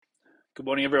Good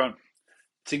morning, everyone.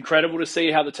 It's incredible to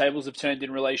see how the tables have turned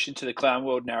in relation to the clown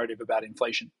world narrative about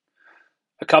inflation.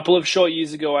 A couple of short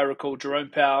years ago, I recall Jerome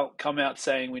Powell come out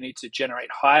saying we need to generate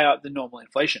higher than normal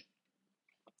inflation,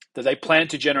 that they plan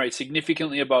to generate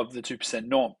significantly above the 2%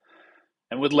 norm,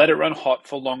 and would let it run hot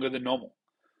for longer than normal.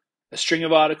 A string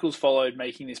of articles followed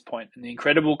making this point, and the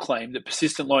incredible claim that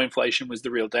persistent low inflation was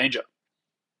the real danger.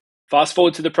 Fast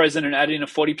forward to the present and add in a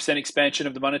 40% expansion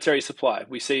of the monetary supply,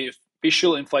 we see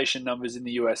official inflation numbers in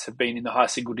the US have been in the high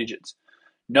single digits.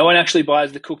 No one actually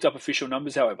buys the cooked up official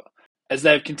numbers, however, as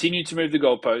they have continued to move the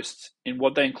goalposts in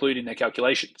what they include in their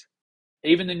calculations.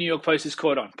 Even the New York Post is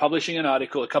caught on, publishing an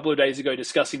article a couple of days ago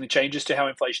discussing the changes to how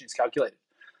inflation is calculated.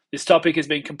 This topic has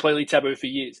been completely taboo for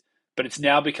years, but it's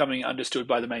now becoming understood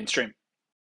by the mainstream.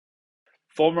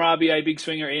 Former RBA big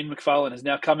swinger Ian Macfarlane has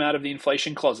now come out of the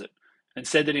inflation closet and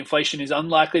said that inflation is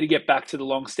unlikely to get back to the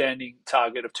long-standing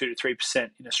target of 2 to 3%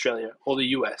 in Australia or the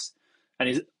US, and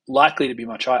is likely to be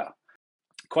much higher.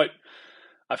 Quote,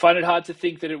 I find it hard to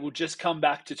think that it will just come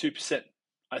back to 2%.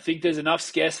 I think there's enough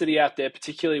scarcity out there,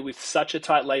 particularly with such a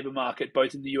tight labour market,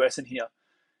 both in the US and here.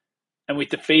 And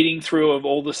with the feeding through of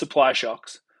all the supply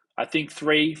shocks, I think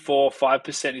 3, 4,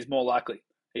 5% is more likely.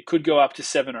 It could go up to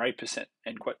 7 or 8%,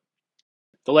 end quote.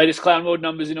 The latest clown world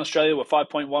numbers in Australia were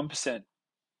 5.1%,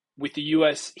 with the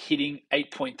US hitting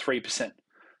 8.3%.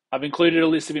 I've included a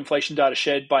list of inflation data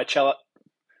shared by Charlie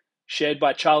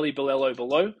Bilello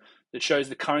below that shows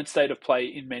the current state of play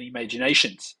in many major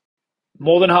nations.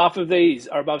 More than half of these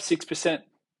are above 6%.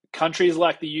 Countries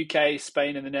like the UK,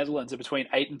 Spain, and the Netherlands are between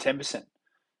 8 and 10%,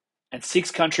 and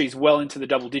 6 countries well into the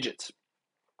double digits.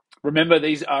 Remember,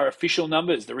 these are official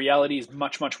numbers. The reality is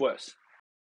much, much worse.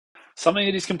 Something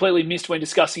that is completely missed when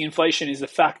discussing inflation is the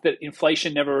fact that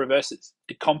inflation never reverses.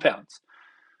 It compounds.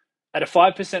 At a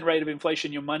 5% rate of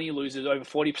inflation, your money loses over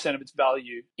 40% of its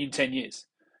value in 10 years.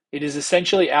 It is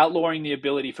essentially outlawing the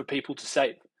ability for people to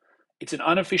save. It's an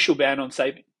unofficial ban on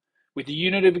saving. With the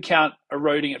unit of account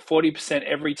eroding at 40%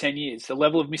 every 10 years, the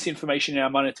level of misinformation in our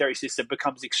monetary system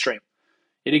becomes extreme.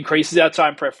 It increases our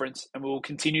time preference, and we will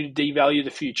continue to devalue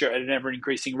the future at an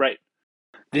ever-increasing rate.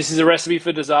 This is a recipe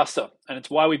for disaster, and it's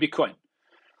why we Bitcoin.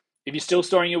 If you're still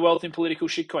storing your wealth in political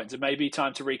shitcoins, it may be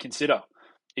time to reconsider.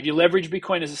 If you leverage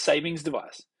Bitcoin as a savings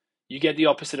device, you get the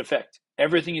opposite effect.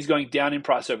 Everything is going down in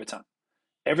price over time.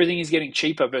 Everything is getting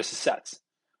cheaper versus sats.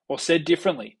 Or said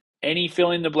differently, any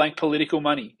fill-in-the-blank political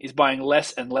money is buying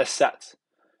less and less sats.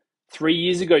 3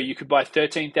 years ago, you could buy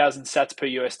 13,000 sats per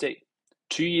USD.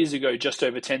 2 years ago, just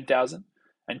over 10,000,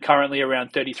 and currently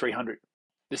around 3,300.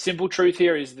 The simple truth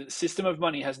here is that the system of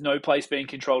money has no place being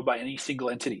controlled by any single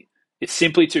entity. It's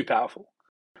simply too powerful.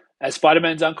 As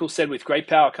Spider-Man's uncle said, with great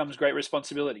power comes great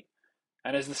responsibility.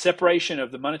 And as the separation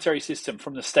of the monetary system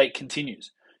from the state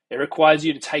continues, it requires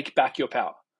you to take back your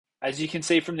power. As you can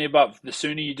see from the above, the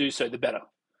sooner you do so, the better.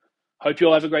 Hope you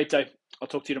all have a great day. I'll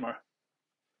talk to you tomorrow.